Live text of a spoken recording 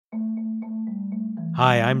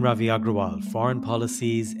Hi, I'm Ravi Agrawal, Foreign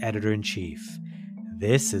Policy's Editor-in-Chief.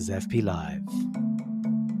 This is FP Live.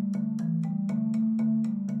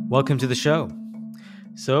 Welcome to the show.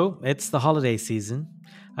 So, it's the holiday season.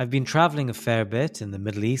 I've been traveling a fair bit in the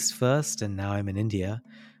Middle East first, and now I'm in India.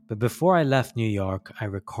 But before I left New York, I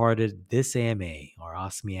recorded this AMA, or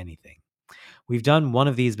Ask Me Anything. We've done one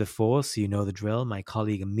of these before, so you know the drill. My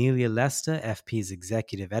colleague Amelia Lester, FP's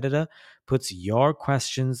executive editor, puts your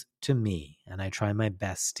questions to me, and I try my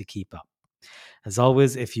best to keep up. As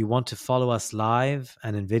always, if you want to follow us live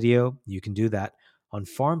and in video, you can do that on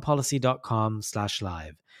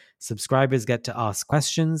foreignpolicy.com/live. Subscribers get to ask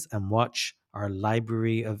questions and watch our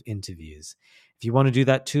library of interviews. If you want to do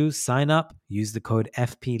that too, sign up, use the code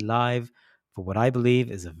FPLive for what I believe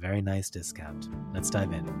is a very nice discount. Let's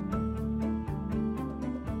dive in.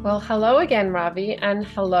 Well, hello again, Ravi, and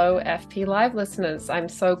hello, FP Live listeners. I'm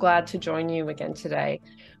so glad to join you again today.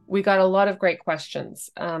 We got a lot of great questions,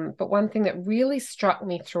 but one thing that really struck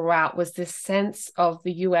me throughout was this sense of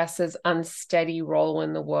the US's unsteady role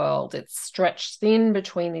in the world. It's stretched thin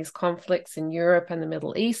between these conflicts in Europe and the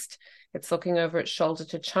Middle East. It's looking over its shoulder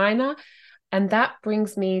to China. And that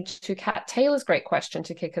brings me to Kat Taylor's great question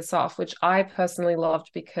to kick us off, which I personally loved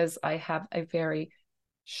because I have a very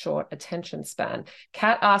short attention span.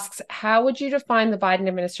 Kat asks, how would you define the Biden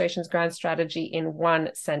administration's grand strategy in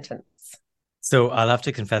one sentence? So I'll have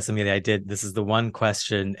to confess, Amelia, this is the one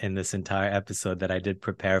question in this entire episode that I did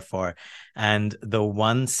prepare for. And the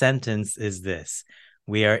one sentence is this: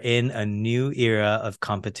 we are in a new era of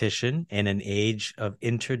competition in an age of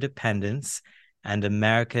interdependence, and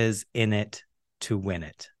America's in it to win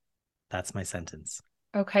it. That's my sentence.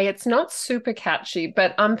 Okay, it's not super catchy,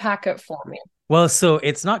 but unpack it for me. Well, so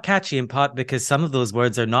it's not catchy in part because some of those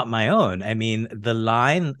words are not my own. I mean, the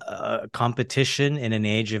line competition in an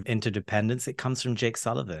age of interdependence, it comes from Jake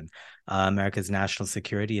Sullivan, America's national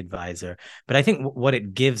security advisor. But I think what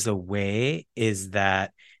it gives away is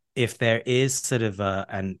that if there is sort of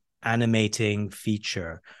an animating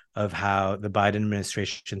feature of how the Biden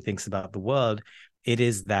administration thinks about the world, it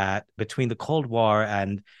is that between the Cold War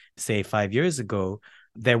and, say, 5 years ago,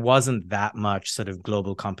 there wasn't that much sort of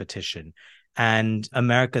global competition. And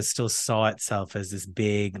America still saw itself as this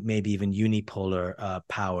big, maybe even unipolar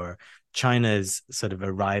power. China's sort of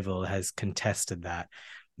arrival has contested that.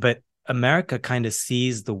 But America kind of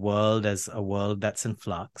sees the world as a world that's in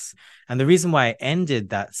flux. And the reason why I ended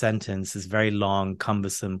that sentence, this very long,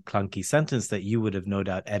 cumbersome, clunky sentence that you would have no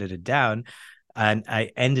doubt edited down, and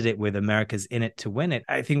I ended it with America's in it to win it.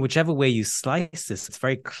 I think whichever way you slice this, it's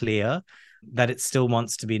very clear that it still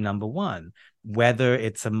wants to be number one. Whether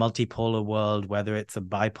it's a multipolar world, whether it's a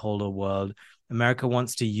bipolar world, America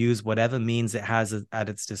wants to use whatever means it has at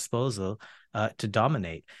its disposal to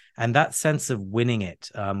dominate. And that sense of winning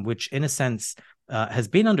it, which in a sense has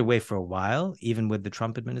been underway for a while, even with the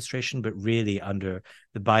Trump administration, but really under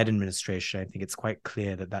the Biden administration, I think it's quite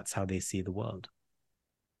clear that that's how they see the world.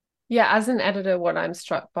 Yeah, as an editor, what I'm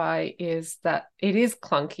struck by is that it is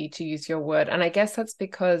clunky, to use your word. And I guess that's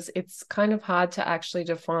because it's kind of hard to actually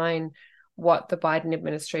define what the Biden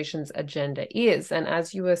administration's agenda is. And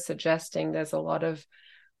as you were suggesting, there's a lot of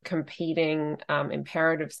competing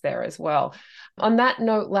imperatives there as well. On that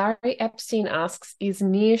note, Larry Epstein asks, is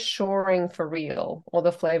nearshoring for real or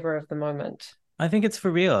the flavor of the moment? I think it's for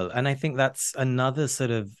real. And I think that's another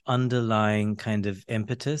sort of underlying kind of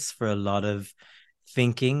impetus for a lot of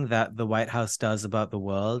thinking that the White House does about the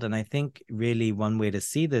world. And I think really one way to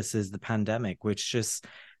see this is the pandemic, which just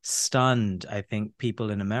stunned, I think, people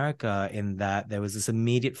in America in that there was this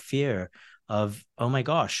immediate fear of, oh my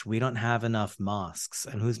gosh, we don't have enough masks.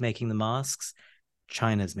 And who's making the masks?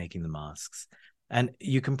 China's making the masks. And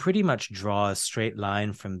you can pretty much draw a straight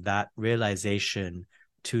line from that realization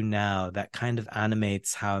to now that kind of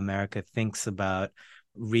animates how America thinks about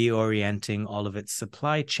reorienting all of its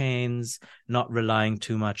supply chains, not relying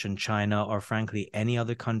too much on China or frankly any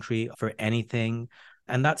other country for anything.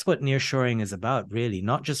 And that's what nearshoring is about, really,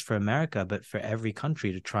 not just for America, but for every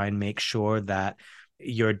country, to try and make sure that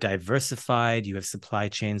you're diversified, you have supply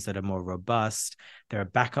chains that are more robust. There are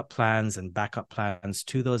backup plans and backup plans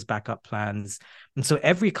to those backup plans. And so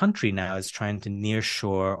every country now is trying to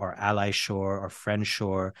nearshore or ally shore or friend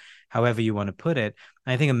shore, however you want to put it.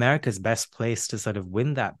 And I think America's best placed to sort of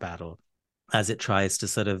win that battle as it tries to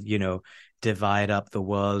sort of, divide up the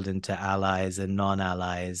world into allies and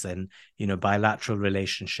non-allies and, bilateral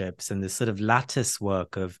relationships and this sort of lattice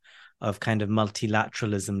work of kind of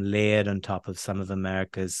multilateralism layered on top of some of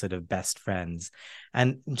America's sort of best friends.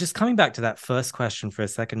 And just coming back to that first question for a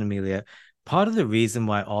second, Amelia, part of the reason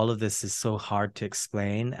why all of this is so hard to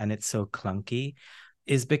explain and it's so clunky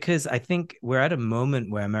is because I think we're at a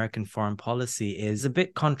moment where American foreign policy is a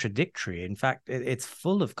bit contradictory. In fact, it's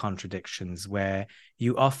full of contradictions where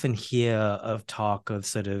you often hear of talk of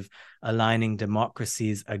sort of aligning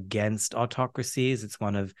democracies against autocracies. It's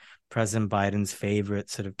one of President Biden's favorite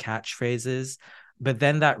sort of catchphrases. But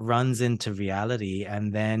then that runs into reality.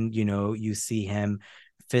 And then, you see him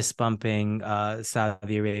fist bumping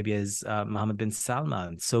Saudi Arabia's Mohammed bin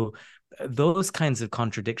Salman. So those kinds of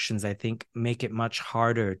contradictions, I think, make it much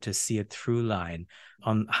harder to see a through line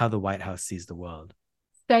on how the White House sees the world.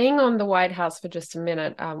 Staying on the White House for just a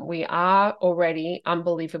minute, we are already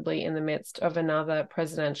unbelievably in the midst of another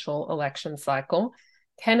presidential election cycle.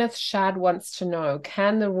 Kenneth Shad wants to know,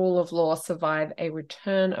 can the rule of law survive a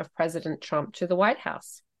return of President Trump to the White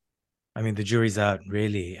House? I mean, the jury's out,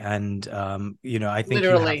 really. And, I think you have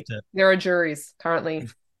Literally, to. there are juries currently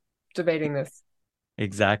debating this.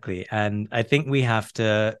 Exactly. And I think we have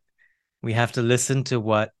to listen to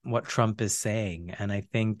what Trump is saying. And I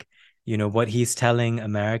think, what he's telling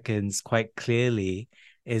Americans quite clearly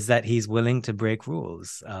is that he's willing to break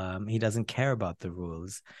rules. He doesn't care about the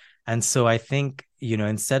rules. And so I think,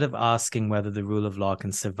 instead of asking whether the rule of law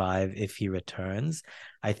can survive if he returns,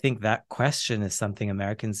 I think that question is something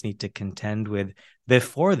Americans need to contend with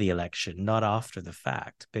before the election, not after the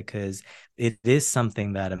fact, because it is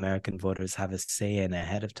something that American voters have a say in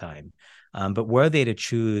ahead of time. But were they to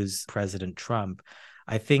choose President Trump,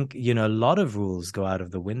 I think, a lot of rules go out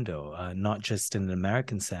of the window, not just in an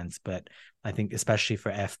American sense, but I think especially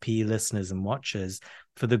for FP listeners and watchers,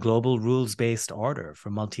 for the global rules-based order, for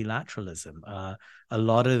multilateralism. A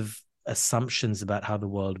lot of assumptions about how the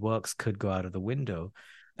world works could go out of the window.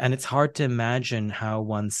 And it's hard to imagine how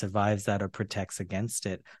one survives that or protects against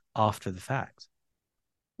it after the fact.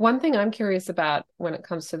 One thing I'm curious about when it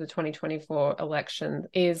comes to the 2024 election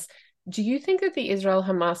is, do you think that the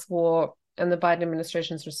Israel-Hamas war and the Biden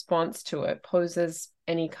administration's response to it poses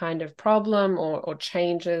any kind of problem or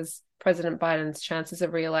changes President Biden's chances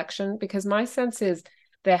of re-election? Because my sense is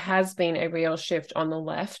there has been a real shift on the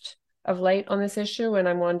left of late on this issue, and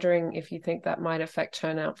I'm wondering if you think that might affect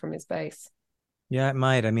turnout from his base. Yeah, it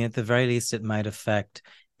might. I mean, at the very least, it might affect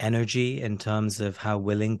energy in terms of how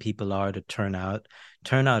willing people are to turn out.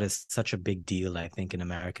 Turnout is such a big deal, I think, in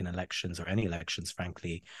American elections or any elections,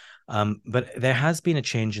 frankly. But there has been a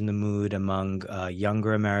change in the mood among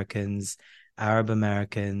younger Americans, Arab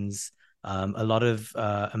Americans, a lot of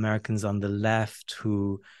Americans on the left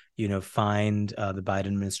who, find the Biden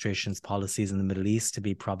administration's policies in the Middle East to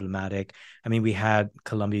be problematic. I mean, we had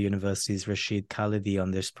Columbia University's Rashid Khalidi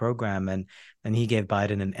on this program, and he gave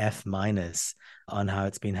Biden an F minus on how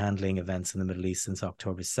it's been handling events in the Middle East since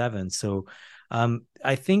October 7th. So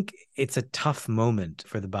I think it's a tough moment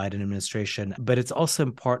for the Biden administration, but it's also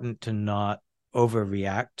important to not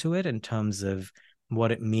overreact to it in terms of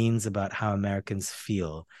what it means about how Americans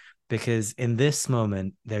feel. Because in this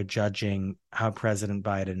moment, they're judging how President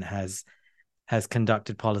Biden has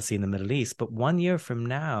conducted policy in the Middle East. But 1 year from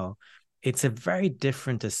now, it's a very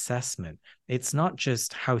different assessment. It's not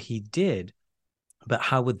just how he did, but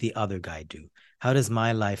how would the other guy do? How does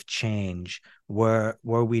my life change were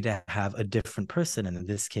we to have a different person, and in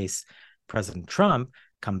this case, President Trump,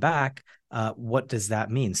 come back? What does that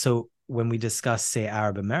mean? So when we discuss, say,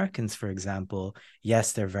 Arab Americans, for example,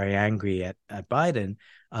 yes, they're very angry at Biden,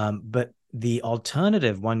 but the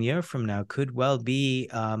alternative 1 year from now could well be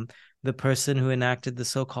the person who enacted the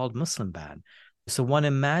so-called Muslim ban. So one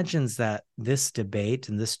imagines that this debate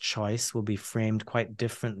and this choice will be framed quite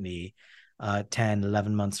differently 10,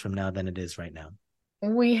 11 months from now than it is right now.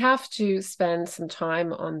 We have to spend some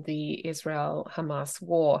time on the Israel-Hamas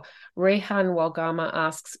war. Rehan Walgama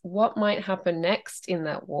asks, what might happen next in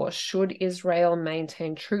that war? Should Israel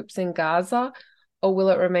maintain troops in Gaza, or will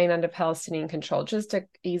it remain under Palestinian control? Just an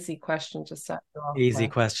easy question to start off Easy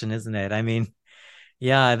with. question, isn't it? I mean,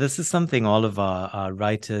 yeah, this is something all of our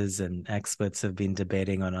writers and experts have been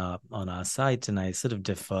debating on our site, and I sort of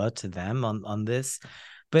defer to them on this.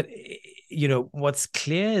 But what's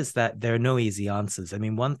clear is that there are no easy answers. I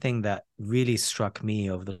mean, one thing that really struck me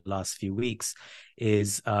over the last few weeks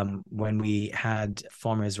is when we had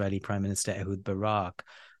former Israeli Prime Minister Ehud Barak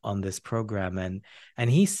on this program, and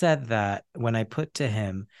he said that when I put to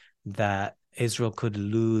him that Israel could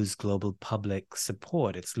lose global public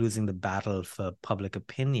support, it's losing the battle for public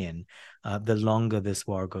opinion the longer this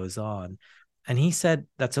war goes on. And he said,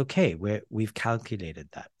 that's okay. We've calculated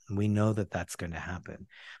that. We know that that's going to happen.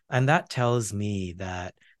 And that tells me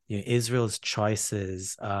that Israel's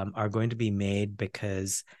choices are going to be made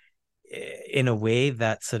because in a way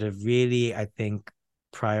that sort of really, I think,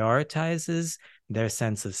 prioritizes their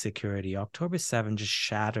sense of security. October 7 just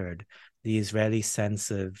shattered the Israeli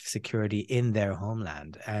sense of security in their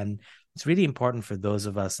homeland. And it's really important for those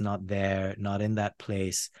of us not there, not in that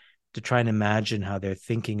place, to try and imagine how they're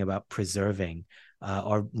thinking about preserving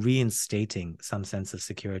or reinstating some sense of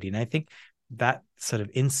security. And I think that sort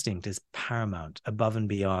of instinct is paramount above and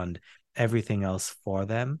beyond everything else for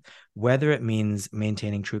them, whether it means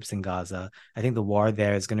maintaining troops in Gaza. I think the war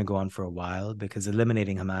there is going to go on for a while because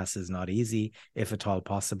eliminating Hamas is not easy, if at all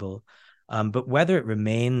possible. But whether it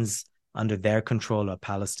remains under their control or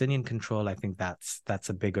Palestinian control, I think that's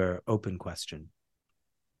a bigger open question.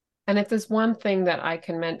 And if there's one thing that I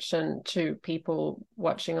can mention to people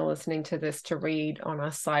watching or listening to this to read on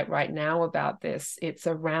our site right now about this, it's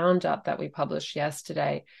a roundup that we published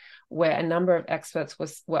yesterday where a number of experts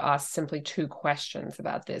were asked simply two questions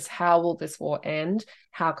about this. How will this war end?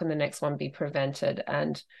 How can the next one be prevented?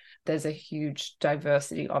 And there's a huge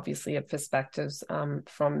diversity, obviously, of perspectives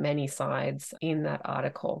from many sides in that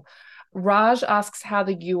article. Raj asks how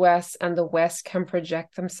the US and the West can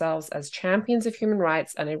project themselves as champions of human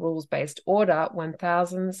rights and a rules-based order when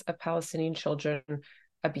thousands of Palestinian children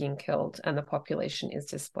are being killed and the population is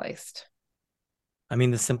displaced. I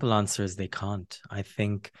mean, the simple answer is they can't. I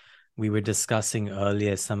think we were discussing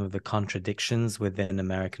earlier some of the contradictions within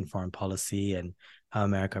American foreign policy and how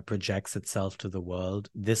America projects itself to the world.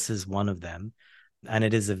 This is one of them. And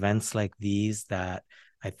it is events like these that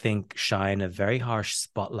I think shine a very harsh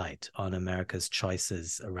spotlight on America's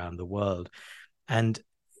choices around the world. And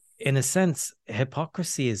in a sense,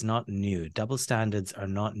 hypocrisy is not new. Double standards are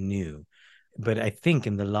not new. But I think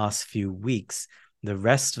in the last few weeks, the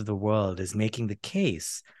rest of the world is making the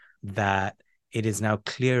case that it is now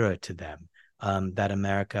clearer to them that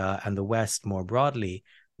America and the West more broadly,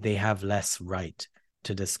 they have less right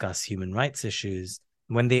to discuss human rights issues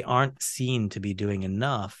when they aren't seen to be doing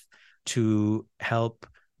enough to help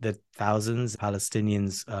the thousands of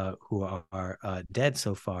Palestinians who are dead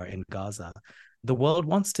so far in Gaza. The world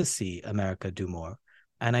wants to see America do more.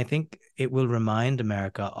 And I think it will remind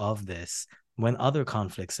America of this when other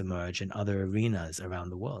conflicts emerge in other arenas around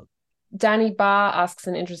the world. Danny Barr asks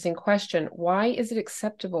an interesting question. Why is it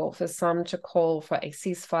acceptable for some to call for a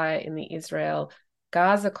ceasefire in the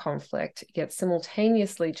Israel-Gaza conflict, yet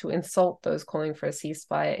simultaneously to insult those calling for a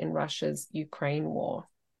ceasefire in Russia's Ukraine war?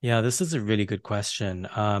 Yeah, this is a really good question.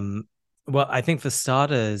 Well, I think for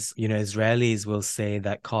starters, Israelis will say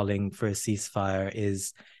that calling for a ceasefire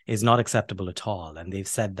is not acceptable at all, and they've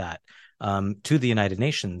said that to the United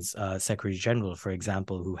Nations Secretary General, for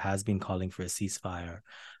example, who has been calling for a ceasefire,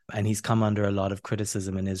 and he's come under a lot of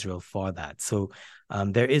criticism in Israel for that. So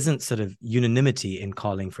there isn't sort of unanimity in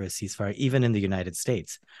calling for a ceasefire, even in the United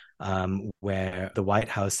States, where the White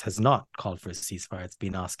House has not called for a ceasefire. It's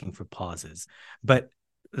been asking for pauses. But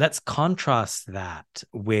let's contrast that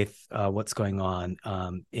with what's going on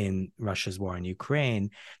in Russia's war in Ukraine.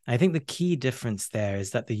 I think the key difference there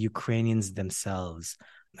is that the Ukrainians themselves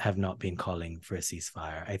have not been calling for a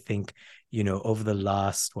ceasefire. I think, over the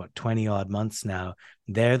last, 20 odd months now,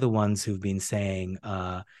 they're the ones who've been saying,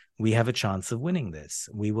 we have a chance of winning this.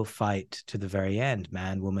 We will fight to the very end,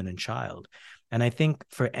 man, woman, and child. And I think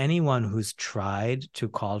for anyone who's tried to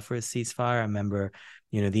call for a ceasefire, I remember,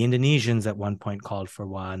 the Indonesians at one point called for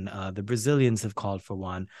one. The Brazilians have called for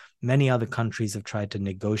one. Many other countries have tried to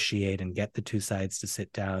negotiate and get the two sides to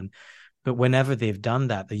sit down. But whenever they've done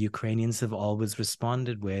that, the Ukrainians have always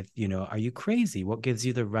responded with, are you crazy? What gives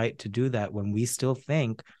you the right to do that when we still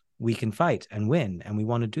think we can fight and win, and we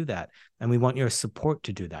want to do that, and we want your support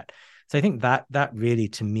to do that? So I think that really,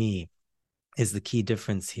 to me, is the key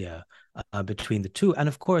difference here between the two. And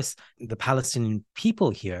of course, the Palestinian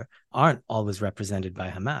people here aren't always represented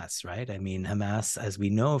by Hamas, right? I mean, Hamas, as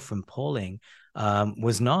we know from polling,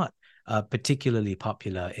 was not particularly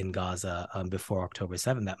popular in Gaza before October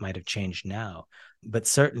 7th. That might have changed now, but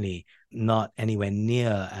certainly not anywhere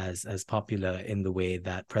near as popular in the way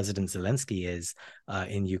that President Zelensky is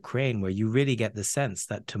in Ukraine, where you really get the sense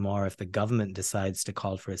that tomorrow, if the government decides to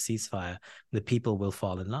call for a ceasefire, the people will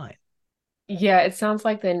fall in line. Yeah, it sounds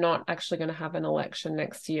like they're not actually going to have an election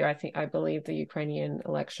next year. I believe the Ukrainian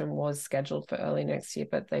election was scheduled for early next year,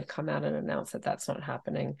 but they've come out and announced that that's not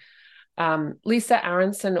happening. Lisa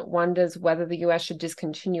Aronson wonders whether the US should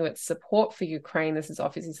discontinue its support for Ukraine. This is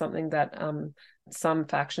obviously something that some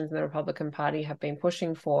factions in the Republican Party have been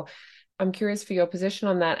pushing for. I'm curious for your position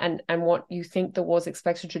on that and what you think the war's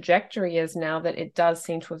expected trajectory is now that it does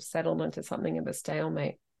seem to have settled into something of a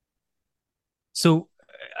stalemate. So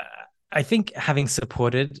I think having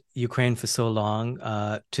supported Ukraine for so long,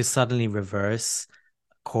 to suddenly reverse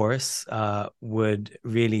course would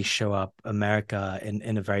really show up America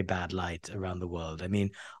in a very bad light around the world. I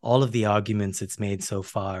mean, all of the arguments it's made so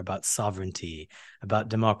far about sovereignty, about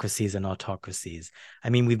democracies and autocracies. I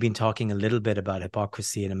mean, we've been talking a little bit about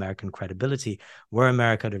hypocrisy and American credibility. Were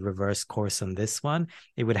America to reverse course on this one,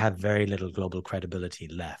 it would have very little global credibility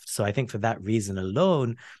left. So I think for that reason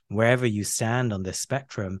alone, wherever you stand on this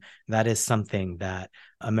spectrum, that is something that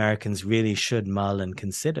Americans really should mull and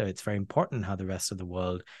consider. It's very important how the rest of the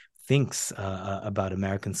world thinks about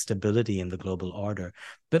American stability in the global order.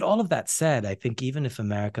 But all of that said, I think even if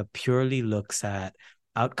America purely looks at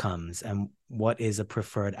outcomes and what is a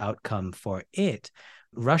preferred outcome for it,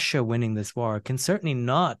 Russia winning this war can certainly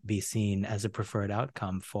not be seen as a preferred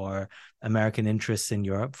outcome for American interests in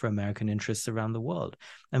Europe, for American interests around the world.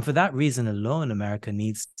 And for that reason alone, America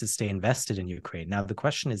needs to stay invested in Ukraine. Now, the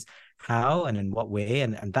question is how and in what way,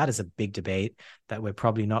 and that is a big debate that we're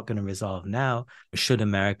probably not going to resolve now. Should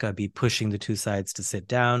America be pushing the two sides to sit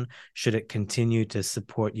down? Should it continue to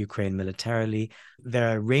support Ukraine militarily? There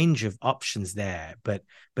are a range of options there, but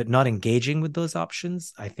not engaging with those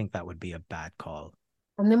options, I think that would be a bad call.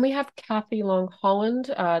 And then we have Kathy Long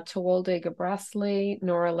Holland, Tawalde Gebrasli,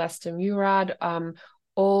 Nora Lester Murad.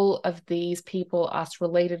 All of these people asked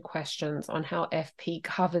related questions on how FP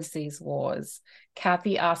covers these wars.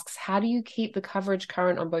 Kathy asks, how do you keep the coverage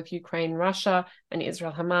current on both Ukraine, Russia, and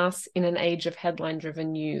Israel, Hamas in an age of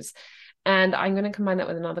headline-driven news? And I'm going to combine that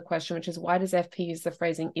with another question, which is, why does FP use the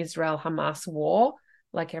phrasing Israel-Hamas war?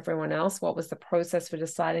 Like everyone else, what was the process for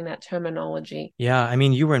deciding that terminology? Yeah, I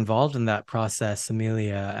mean, you were involved in that process,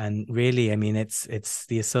 Amelia, and really, I mean, it's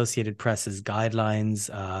the Associated Press's guidelines.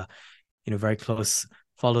 Very close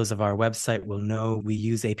followers of our website will know we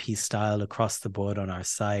use AP style across the board on our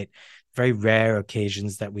site. Very rare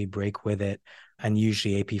occasions that we break with it, and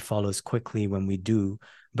usually AP follows quickly when we do.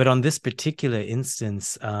 But on this particular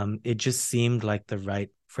instance, it just seemed like the right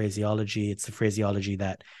phraseology. It's the phraseology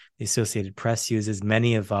that the Associated Press uses.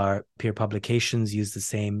 Many of our peer publications use the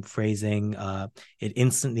same phrasing. It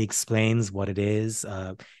instantly explains what it is.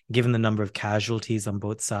 Given the number of casualties on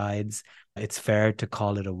both sides, it's fair to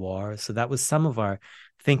call it a war. So that was some of our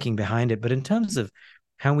thinking behind it. But in terms of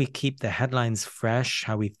how we keep the headlines fresh,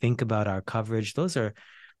 how we think about our coverage, those are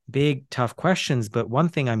big, tough questions. But one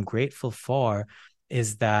thing I'm grateful for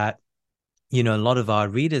is that a lot of our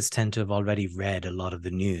readers tend to have already read a lot of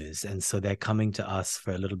the news. And so they're coming to us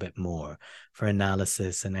for a little bit more, for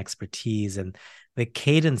analysis and expertise. And the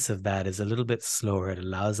cadence of that is a little bit slower. It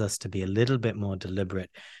allows us to be a little bit more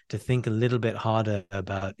deliberate, to think a little bit harder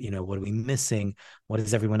about, what are we missing? What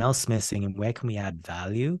is everyone else missing? And where can we add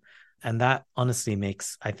value? And that honestly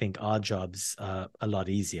makes, I think, our jobs a lot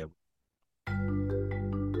easier.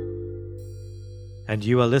 And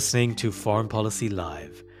you are listening to Foreign Policy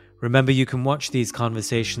Live. Remember, you can watch these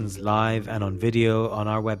conversations live and on video on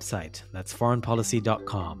our website. That's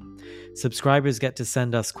foreignpolicy.com. Subscribers get to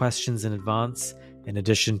send us questions in advance, in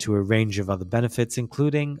addition to a range of other benefits,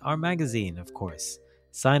 including our magazine, of course.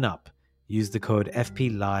 Sign up. Use the code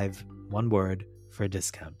FPLIVE, one word, for a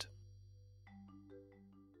discount.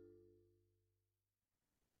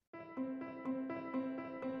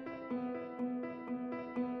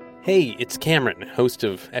 Hey, it's Cameron, host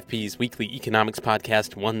of FP's weekly economics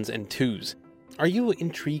podcast, Ones and Twos. Are you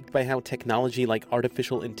intrigued by how technology like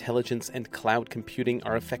artificial intelligence and cloud computing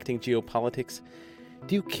are affecting geopolitics?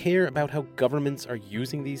 Do you care about how governments are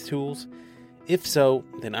using these tools? If so,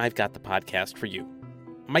 then I've got the podcast for you.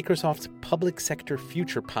 Microsoft's Public Sector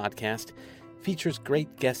Future podcast features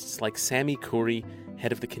great guests like Sami Khoury,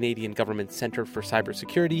 head of the Canadian Government Centre for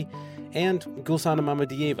Cybersecurity, and Gulsanna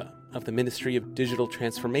Mamadieva of the Ministry of Digital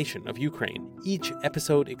Transformation of Ukraine. Each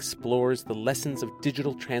episode explores the lessons of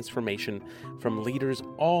digital transformation from leaders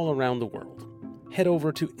all around the world. Head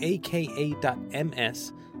over to aka.ms/public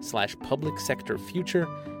sector future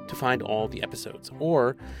to find all the episodes,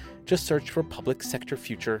 or just search for Public Sector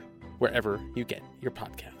Future wherever you get your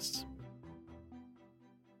podcasts.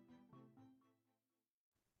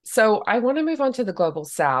 So I want to move on to the Global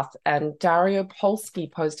South, and Dario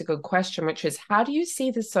Polsky posed a good question, which is, how do you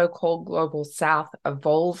see the so-called Global South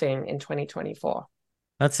evolving in 2024?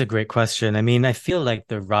 That's a great question. I mean, I feel like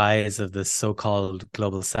the rise of the so-called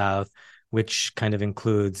Global South, which kind of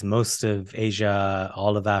includes most of Asia,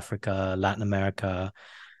 all of Africa, Latin America,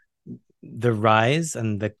 the rise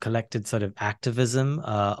and the collected sort of activism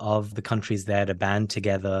of the countries there to band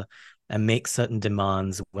together and make certain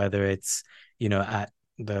demands, whether it's, at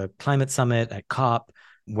the climate summit, at COP,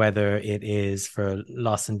 whether it is for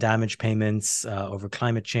loss and damage payments over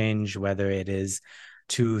climate change, whether it is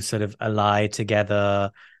to sort of ally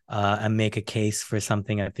together and make a case for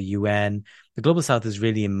something at the UN. The Global South has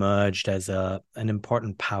really emerged as an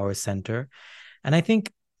important power center. And I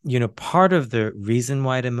think, part of the reason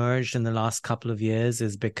why it emerged in the last couple of years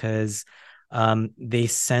is because they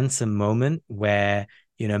sense a moment where,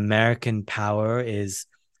 American power is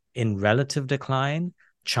in relative decline.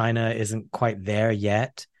 China isn't quite there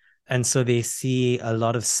yet. And so they see a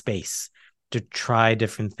lot of space to try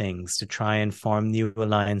different things, to try and form new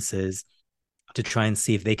alliances, to try and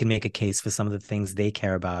see if they can make a case for some of the things they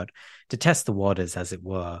care about, to test the waters, as it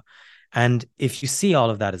were. And if you see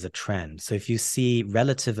all of that as a trend, so if you see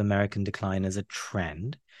relative American decline as a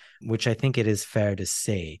trend, which I think it is fair to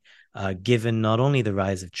say, given not only the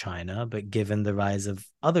rise of China, but given the rise of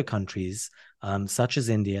other countries, such as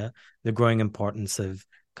India, the growing importance of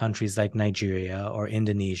countries like Nigeria or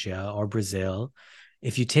Indonesia or Brazil,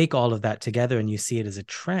 if you take all of that together and you see it as a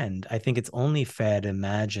trend, I think it's only fair to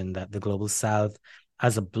imagine that the Global South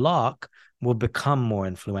as a bloc will become more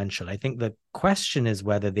influential. I think the question is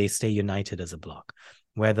whether they stay united as a bloc,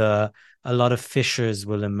 whether a lot of fissures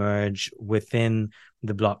will emerge within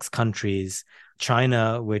the bloc's countries.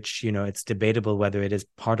 China, which, it's debatable whether it is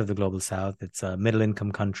part of the Global South. It's a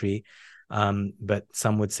middle-income country, but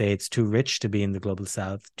some would say it's too rich to be in the Global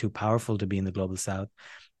South, too powerful to be in the Global South.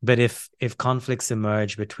 But if conflicts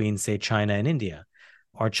emerge between, say, China and India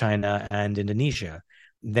or China and Indonesia,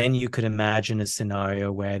 then you could imagine a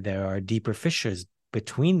scenario where there are deeper fissures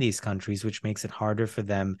between these countries, which makes it harder for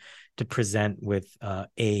them to present with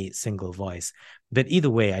a single voice. But either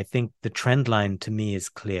way, I think the trend line to me is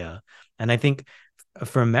clear. And I think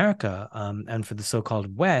for America and for the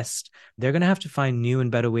so-called West, they're going to have to find new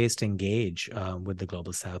and better ways to engage with the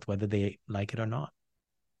Global South, whether they like it or not.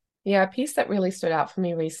 Yeah, a piece that really stood out for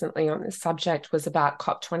me recently on this subject was about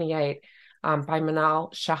COP28 by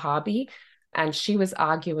Manal Shahabi. And she was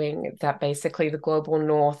arguing that basically the global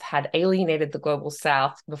north had alienated the global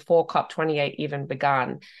south before COP28 even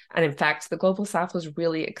begun. And in fact, the global south was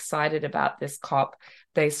really excited about this COP.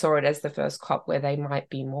 They saw it as the first COP where they might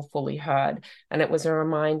be more fully heard. And it was a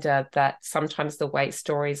reminder that sometimes the way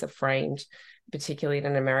stories are framed, particularly in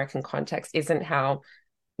an American context, isn't how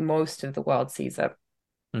most of the world sees it.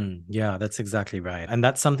 Yeah, that's exactly right. And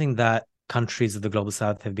that's something that countries of the Global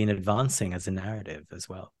South have been advancing as a narrative as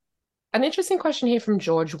well. An interesting question here from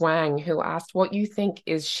George Wang, who asked what you think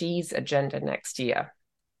is Xi's agenda next year.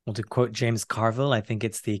 Well, to quote James Carville, I think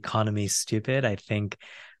it's the economy stupid. I think,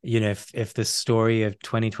 if the story of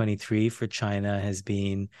 2023 for China has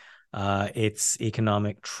been its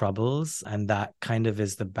economic troubles, and that kind of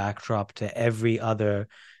is the backdrop to every other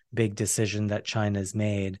big decision that China's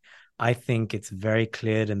made, I think it's very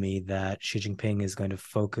clear to me that Xi Jinping is going to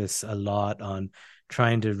focus a lot on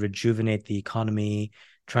trying to rejuvenate the economy,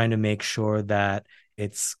 trying to make sure that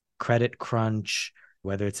it's credit crunch,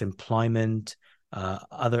 whether it's employment,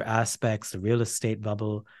 other aspects, the real estate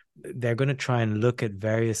bubble. They're going to try and look at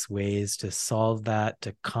various ways to solve that,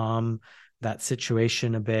 to calm that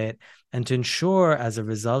situation a bit, and to ensure as a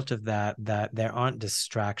result of that, that there aren't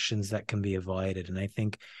distractions that can be avoided. And I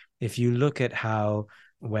think if you look at how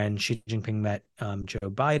when Xi Jinping met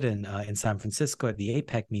Joe Biden in San Francisco at the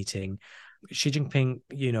APEC meeting, Xi Jinping,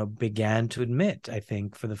 began to admit, I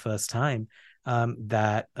think, for the first time,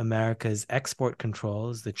 that America's export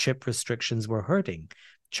controls, the chip restrictions, were hurting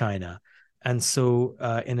China. And so,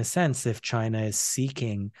 in a sense, if China is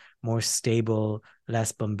seeking more stable,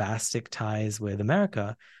 less bombastic ties with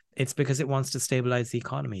America, it's because it wants to stabilize the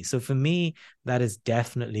economy. So for me, that is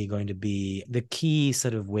definitely going to be the key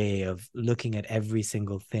sort of way of looking at every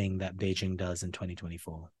single thing that Beijing does in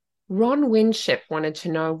 2024. Ron Winship wanted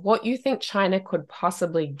to know what you think China could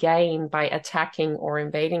possibly gain by attacking or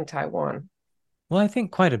invading Taiwan. Well, I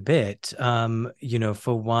think quite a bit.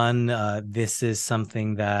 For one, this is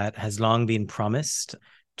something that has long been promised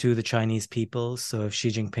to the Chinese people. So if Xi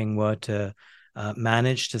Jinping were to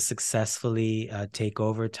manage to successfully take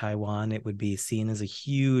over Taiwan, it would be seen as a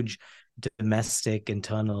huge domestic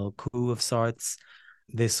internal coup of sorts.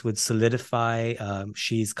 This would solidify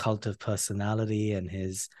Xi's cult of personality and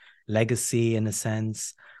his legacy in a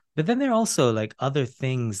sense. But then there are also like other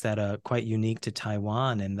things that are quite unique to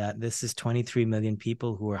Taiwan, in that this is 23 million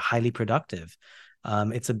people who are highly productive.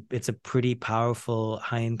 It's a pretty powerful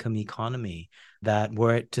high-income economy that,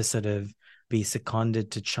 were it to sort of be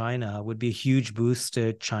seconded to China, would be a huge boost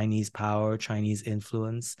to Chinese power, Chinese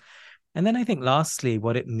influence. And then I think lastly,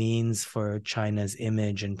 what it means for China's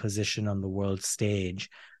image and position on the world stage,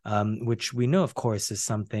 which we know, of course, is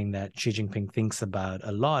something that Xi Jinping thinks about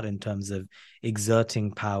a lot in terms of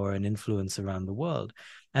exerting power and influence around the world.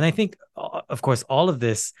 And I think, of course, all of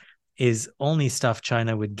this is only stuff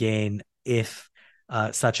China would gain if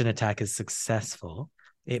such an attack is successful.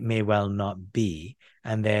 It may well not be,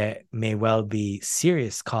 and there may well be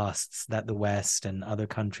serious costs that the West and other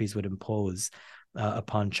countries would impose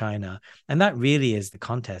upon China. And that really is the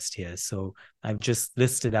contest here. So I've just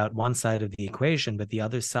listed out one side of the equation, but the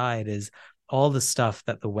other side is all the stuff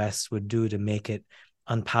that the West would do to make it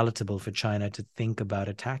unpalatable for China to think about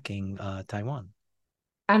attacking Taiwan.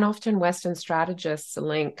 And often Western strategists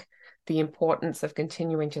link the importance of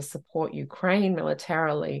continuing to support Ukraine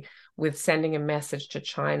militarily with sending a message to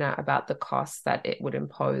China about the costs that it would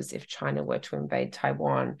impose if China were to invade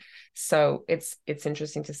Taiwan. So it's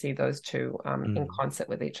interesting to see those two in concert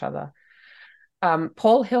with each other.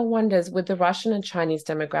 Paul Hill wonders, with the Russian and Chinese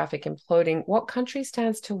demographic imploding, what country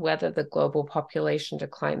stands to weather the global population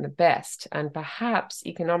decline the best, and perhaps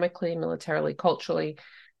economically, militarily, culturally,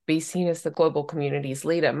 be seen as the global community's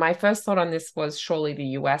leader? My first thought on this was surely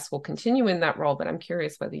the US will continue in that role, but I'm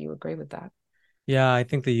curious whether you agree with that. Yeah, I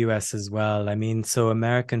think the US as well. I mean, so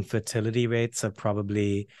American fertility rates are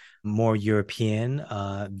probably more European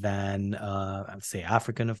than, I'd say,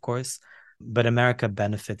 African, of course. But America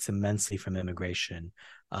benefits immensely from immigration.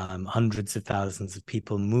 Hundreds of thousands of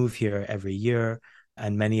people move here every year,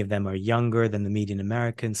 and many of them are younger than the median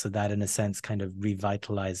American. So that, in a sense, kind of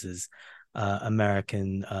revitalizes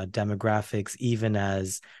American demographics, even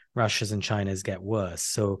as Russia's and China's get worse.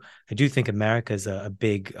 So I do think America is a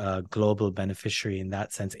big global beneficiary in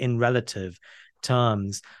that sense, in relative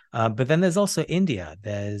terms. But then there's also India,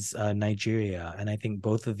 there's Nigeria. And I think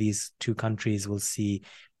both of these two countries will see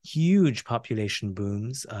huge population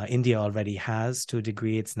booms. India already has to a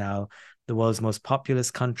degree. It's now the world's most populous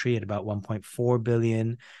country at about 1.4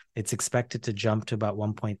 billion. It's expected to jump to about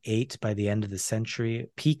 1.8 by the end of the century,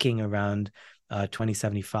 peaking around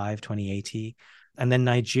 2075, 2080. And then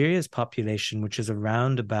Nigeria's population, which is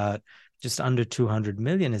around about just under 200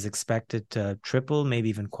 million, is expected to triple, maybe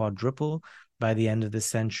even quadruple by the end of the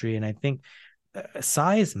century. And I think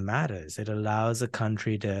size matters. It allows a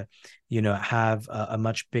country to, have a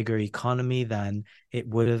much bigger economy than it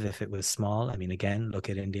would have if it was small. I mean, again, look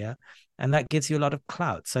at India. And that gives you a lot of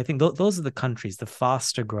clout. So I think those are the countries, the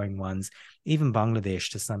faster growing ones, even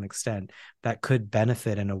Bangladesh to some extent, that could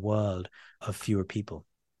benefit in a world of fewer people.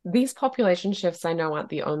 These population shifts, I know, aren't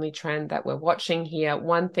the only trend that we're watching here.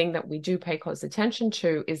 One thing that we do pay close attention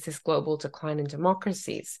to is this global decline in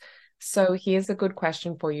democracies. So here's a good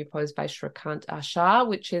question for you posed by Shrikant Ashar,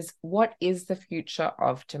 which is, what is the future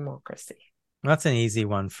of democracy? That's an easy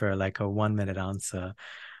one for like a 1-minute answer.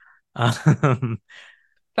 Thumbs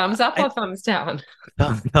up or thumbs down?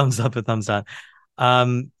 Thumbs up or thumbs down?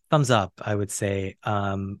 Thumbs up, I would say.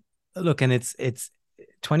 Look, and it's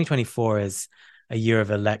 2024 is a year of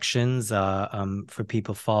elections. For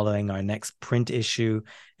people following, our next print issue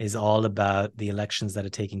is all about the elections that are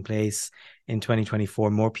taking place in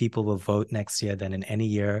 2024. More people will vote next year than in any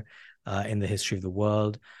year in the history of the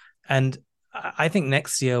world. And I think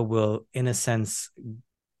next year will, in a sense,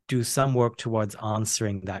 do some work towards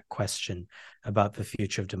answering that question about the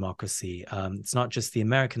future of democracy. It's not just the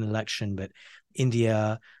American election, but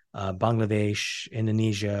India, Bangladesh,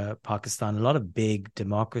 Indonesia, Pakistan, a lot of big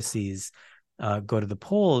democracies go to the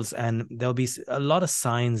polls, and there'll be a lot of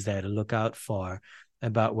signs there to look out for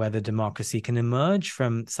about whether democracy can emerge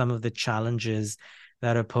from some of the challenges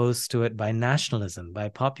that are posed to it by nationalism, by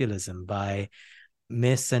populism, by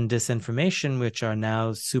mis and disinformation, which are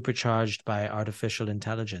now supercharged by artificial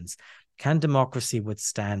intelligence. Can democracy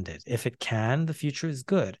withstand it? If it can, the future is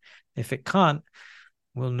good. If it can't,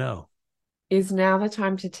 we'll know. Is now the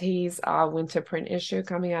time to tease our winter print issue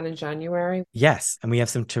coming out in January? Yes, and we have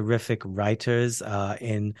some terrific writers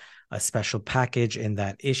in a special package in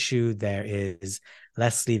that issue. There is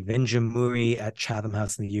Leslie Vinjamuri at Chatham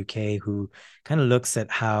House in the UK, who kind of looks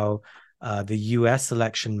at how the US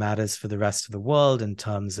election matters for the rest of the world in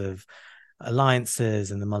terms of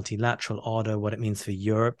alliances and the multilateral order, what it means for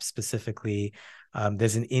Europe specifically.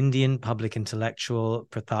 There's an Indian public intellectual,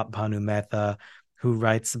 Pratap Bhanu Mehta, who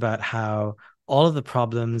writes about how all of the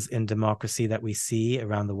problems in democracy that we see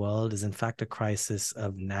around the world is in fact a crisis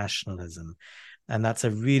of nationalism. And that's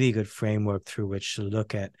a really good framework through which to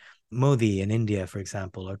look at Modi in India, for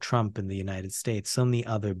example, or Trump in the United States, so many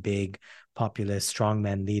other big populist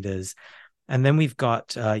strongman leaders. And then we've got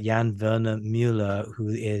Jan Werner Müller, who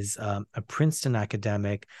is a Princeton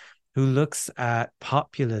academic who looks at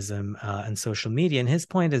populism and social media. And his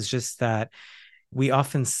point is just that we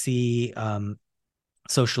often see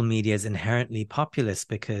social media is inherently populist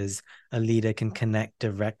because a leader can connect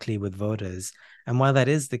directly with voters. And while that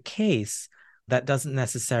is the case, that doesn't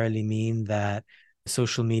necessarily mean that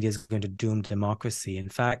social media is going to doom democracy. In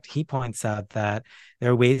fact, he points out that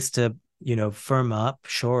there are ways to firm up,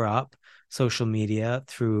 shore up social media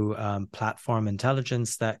through platform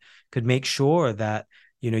intelligence that could make sure that,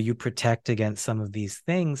 you protect against some of these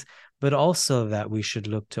things, but also that we should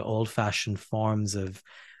look to old-fashioned forms of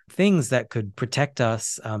things that could protect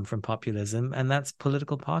us from populism, and that's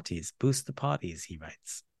political parties. Boost the parties, he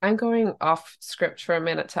writes. I'm going off script for a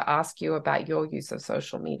minute to ask you about your use of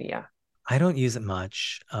social media. I don't use it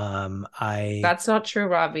much. That's not true,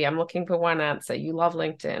 Ravi. I'm looking for one answer. You love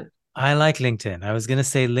LinkedIn. I like LinkedIn. I was going to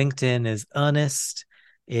say LinkedIn is earnest.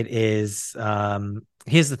 It is,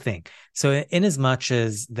 here's the thing. So in as much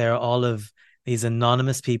as there are all of these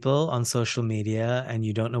anonymous people on social media and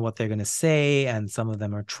you don't know what they're going to say, and some of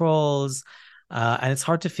them are trolls, and it's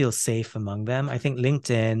hard to feel safe among them. I think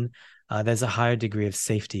LinkedIn, there's a higher degree of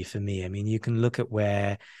safety for me. I mean, you can look at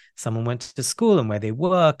where someone went to school and where they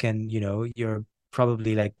work, and, you're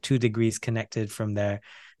probably like 2 degrees connected from their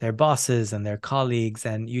bosses and their colleagues,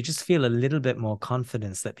 and you just feel a little bit more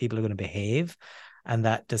confidence that people are going to behave, and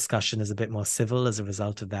that discussion is a bit more civil as a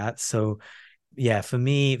result of that. So yeah, for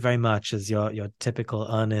me, very much as your typical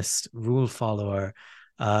earnest rule follower,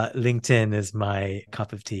 LinkedIn is my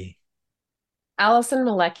cup of tea. Alison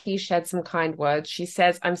Malecki shared some kind words. She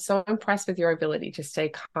says, I'm so impressed with your ability to stay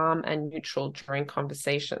calm and neutral during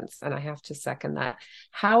conversations. And I have to second that.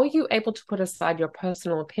 How are you able to put aside your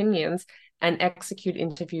personal opinions and execute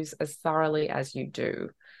interviews as thoroughly as you do?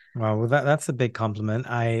 Well, that's a big compliment.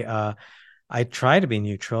 I try to be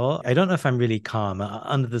neutral. I don't know if I'm really calm.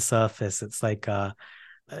 Under the surface, it's like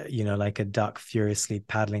like a duck furiously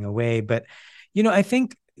paddling away. But I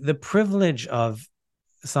think the privilege of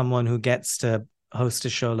someone who gets to host a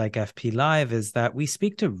show like FP Live is that we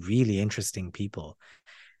speak to really interesting people.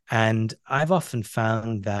 And I've often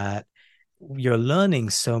found that you're learning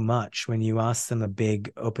so much when you ask them a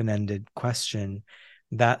big open-ended question,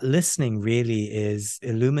 that listening really is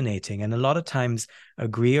illuminating. And a lot of times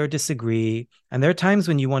agree or disagree. And there are times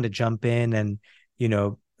when you want to jump in and,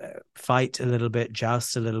 fight a little bit,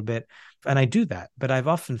 joust a little bit. And I do that. But I've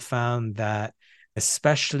often found that,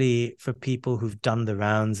 especially for people who've done the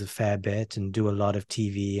rounds a fair bit and do a lot of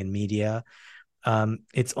TV and media,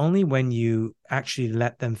 it's only when you actually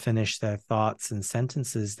let them finish their thoughts and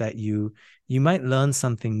sentences that you might learn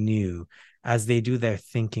something new as they do their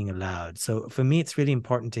thinking aloud. So for me, it's really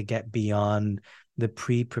important to get beyond the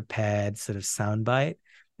pre-prepared sort of soundbite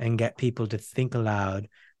and get people to think aloud,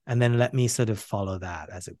 and then let me sort of follow that,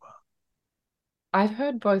 as it were. I've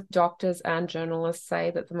heard both doctors and journalists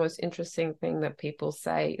say that the most interesting thing that people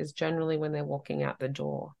say is generally when they're walking out the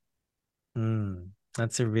door.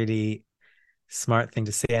 That's a really smart thing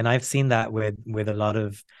to say. And I've seen that with a lot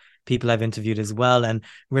of people I've interviewed as well. And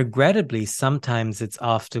regrettably, sometimes it's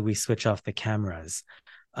after we switch off the cameras,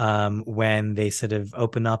 when they sort of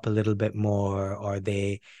open up a little bit more, or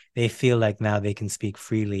they feel like now they can speak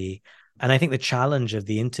freely. And I think the challenge of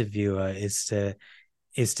the interviewer is to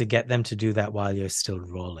get them to do that while you're still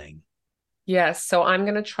rolling. Yes, so I'm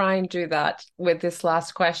going to try and do that with this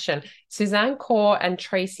last question. Suzanne Kaur and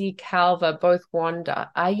Tracy Calver both wonder,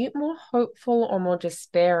 are you more hopeful or more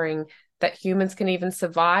despairing that humans can even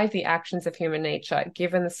survive the actions of human nature,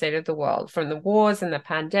 given the state of the world, from the wars and the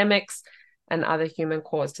pandemics and other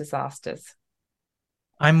human-caused disasters?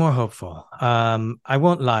 I'm more hopeful. I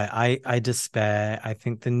won't lie. I despair. I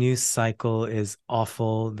think the news cycle is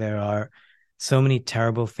awful. There are so many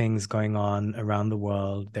terrible things going on around the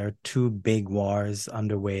world. There are 2 big wars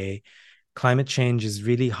underway. Climate change is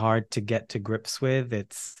really hard to get to grips with.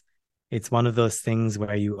 It's one of those things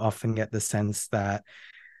where you often get the sense that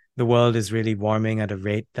the world is really warming at a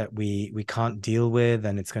rate that we can't deal with,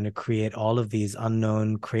 and it's going to create all of these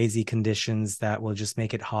unknown, crazy conditions that will just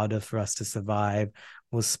make it harder for us to survive,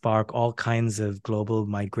 will spark all kinds of global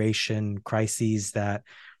migration crises that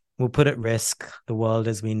will put at risk the world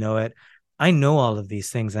as we know it. I know all of these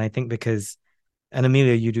things, and I think because, and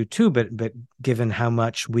Amelia, you do too, but given how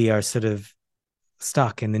much we are sort of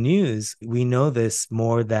stuck in the news, we know this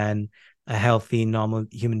more than a healthy, normal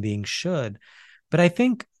human being should. But I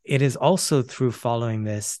think it is also through following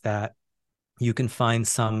this that you can find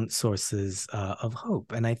some sources of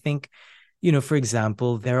hope. And I think, for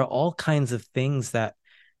example, there are all kinds of things that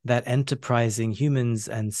enterprising humans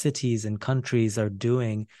and cities and countries are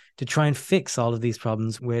doing to try and fix all of these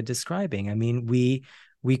problems we're describing. I mean,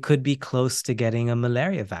 we could be close to getting a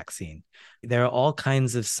malaria vaccine. There are all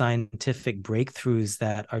kinds of scientific breakthroughs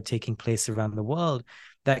that are taking place around the world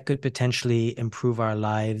that could potentially improve our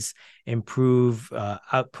lives, improve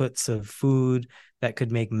outputs of food, that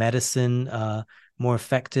could make medicine more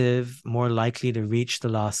effective, more likely to reach the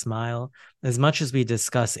last mile. As much as we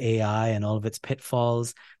discuss AI and all of its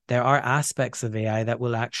pitfalls, there are aspects of AI that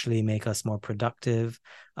will actually make us more productive,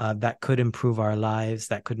 that could improve our lives,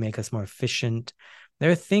 that could make us more efficient.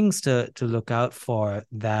 There are things to look out for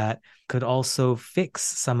that could also fix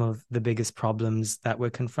some of the biggest problems that we're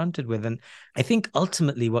confronted with. And I think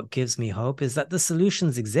ultimately what gives me hope is that the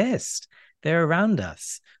solutions exist. They're around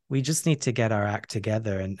us. We just need to get our act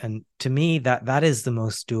together. And to me, that is the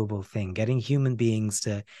most doable thing, getting human beings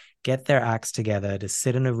to get their acts together, to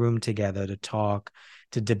sit in a room together, to talk,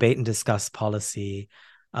 to debate and discuss policy.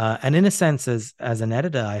 And in a sense, as an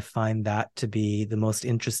editor, I find that to be the most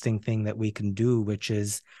interesting thing that we can do, which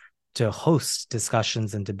is to host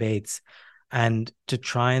discussions and debates and to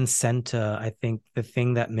try and center, I think, the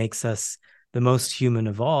thing that makes us the most human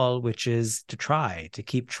of all, which is to try, to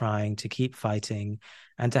keep trying, to keep fighting,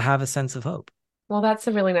 and to have a sense of hope. Well, that's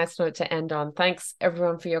a really nice note to end on. Thanks,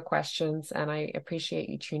 everyone, for your questions, and I appreciate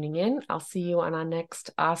you tuning in. I'll see you on our next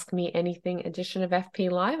Ask Me Anything edition of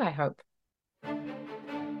FP Live, I hope.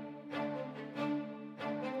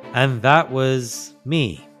 And that was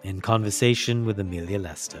me in conversation with Amelia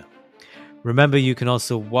Lester. Remember, you can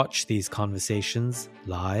also watch these conversations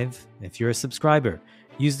live if you're a subscriber.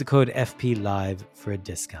 Use the code FPLive for a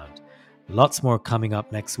discount. Lots more coming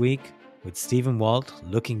up next week with Stephen Walt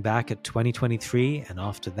looking back at 2023 and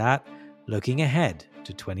after that, looking ahead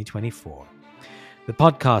to 2024. The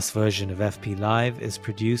podcast version of FP Live is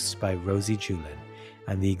produced by Rosie Julin,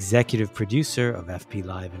 and the executive producer of FP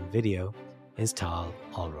Live and Video is Tal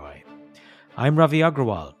Alroy. I'm Ravi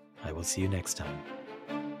Agrawal. I will see you next time.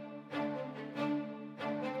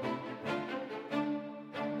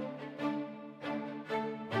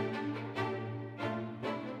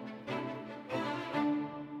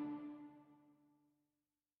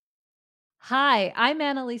 Hi, I'm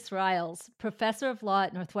Annalise Riles, professor of law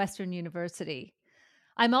at Northwestern University.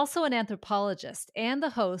 I'm also an anthropologist and the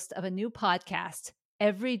host of a new podcast,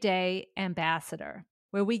 Everyday Ambassador,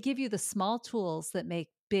 where we give you the small tools that make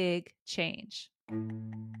big change.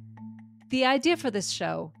 The idea for this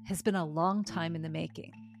show has been a long time in the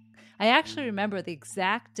making. I actually remember the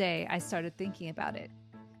exact day I started thinking about it.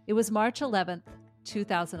 It was March 11th,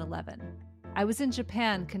 2011. I was in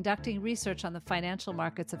Japan conducting research on the financial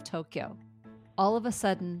markets of Tokyo. All of a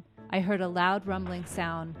sudden, I heard a loud rumbling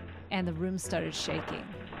sound and the room started shaking.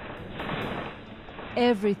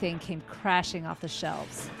 Everything came crashing off the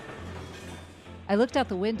shelves. I looked out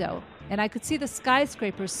the window and I could see the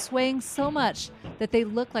skyscrapers swaying so much that they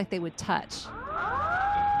looked like they would touch.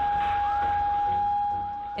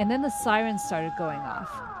 And then the sirens started going off.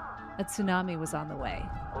 A tsunami was on the way.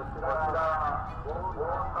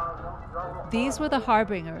 These were the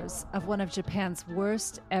harbingers of one of Japan's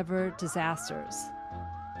worst ever disasters,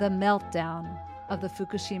 the meltdown of the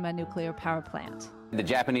Fukushima nuclear power plant. The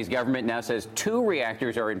Japanese government now says 2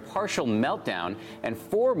 reactors are in partial meltdown and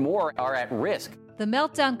 4 more are at risk. The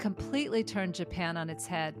meltdown completely turned Japan on its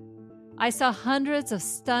head. I saw hundreds of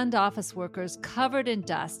stunned office workers covered in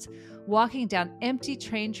dust, walking down empty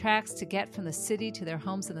train tracks to get from the city to their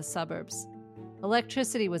homes in the suburbs.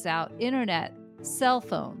 Electricity was out, internet, cell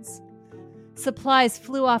phones. Supplies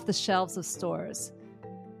flew off the shelves of stores.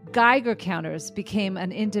 Geiger counters became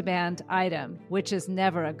an in-demand item, which is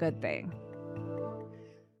never a good thing.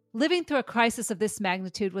 Living through a crisis of this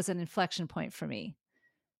magnitude was an inflection point for me.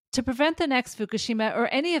 To prevent the next Fukushima or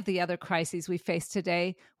any of the other crises we face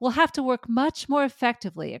today, we'll have to work much more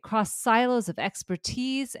effectively across silos of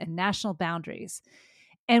expertise and national boundaries.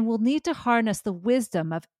 And we'll need to harness the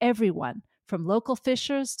wisdom of everyone, from local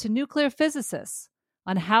fishers to nuclear physicists,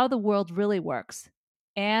 on how the world really works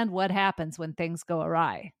and what happens when things go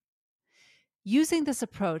awry. Using this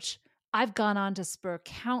approach, I've gone on to spur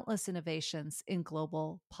countless innovations in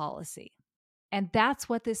global policy. And that's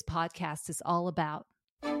what this podcast is all about.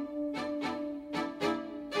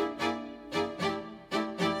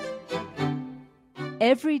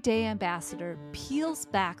 Everyday Ambassador peels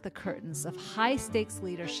back the curtains of high-stakes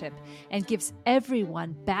leadership and gives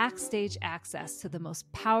everyone backstage access to the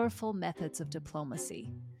most powerful methods of diplomacy.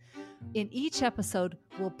 In each episode,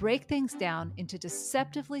 we'll break things down into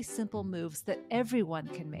deceptively simple moves that everyone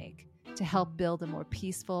can make to help build a more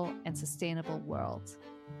peaceful and sustainable world.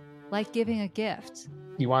 Like giving a gift.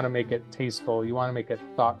 You want to make it tasteful. You want to make it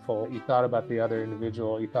thoughtful. You thought about the other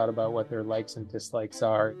individual. You thought about what their likes and dislikes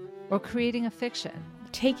are. Or creating a fiction.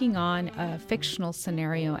 Taking on a fictional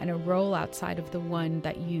scenario and a role outside of the one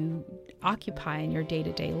that you occupy in your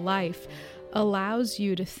day-to-day life allows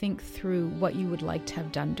you to think through what you would like to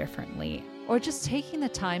have done differently. Or just taking the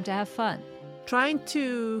time to have fun. Trying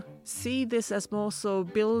to see this as more so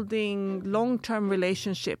building long-term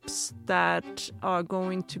relationships that are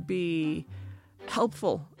going to be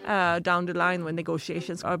helpful down the line when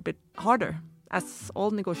negotiations are a bit harder, as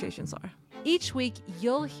all negotiations are. Each week,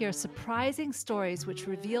 you'll hear surprising stories which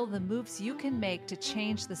reveal the moves you can make to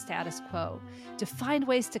change the status quo, to find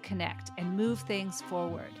ways to connect and move things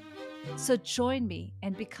forward. So join me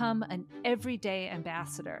and become an everyday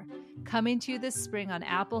ambassador, coming to you this spring on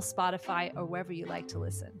Apple, Spotify, or wherever you like to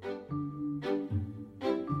listen.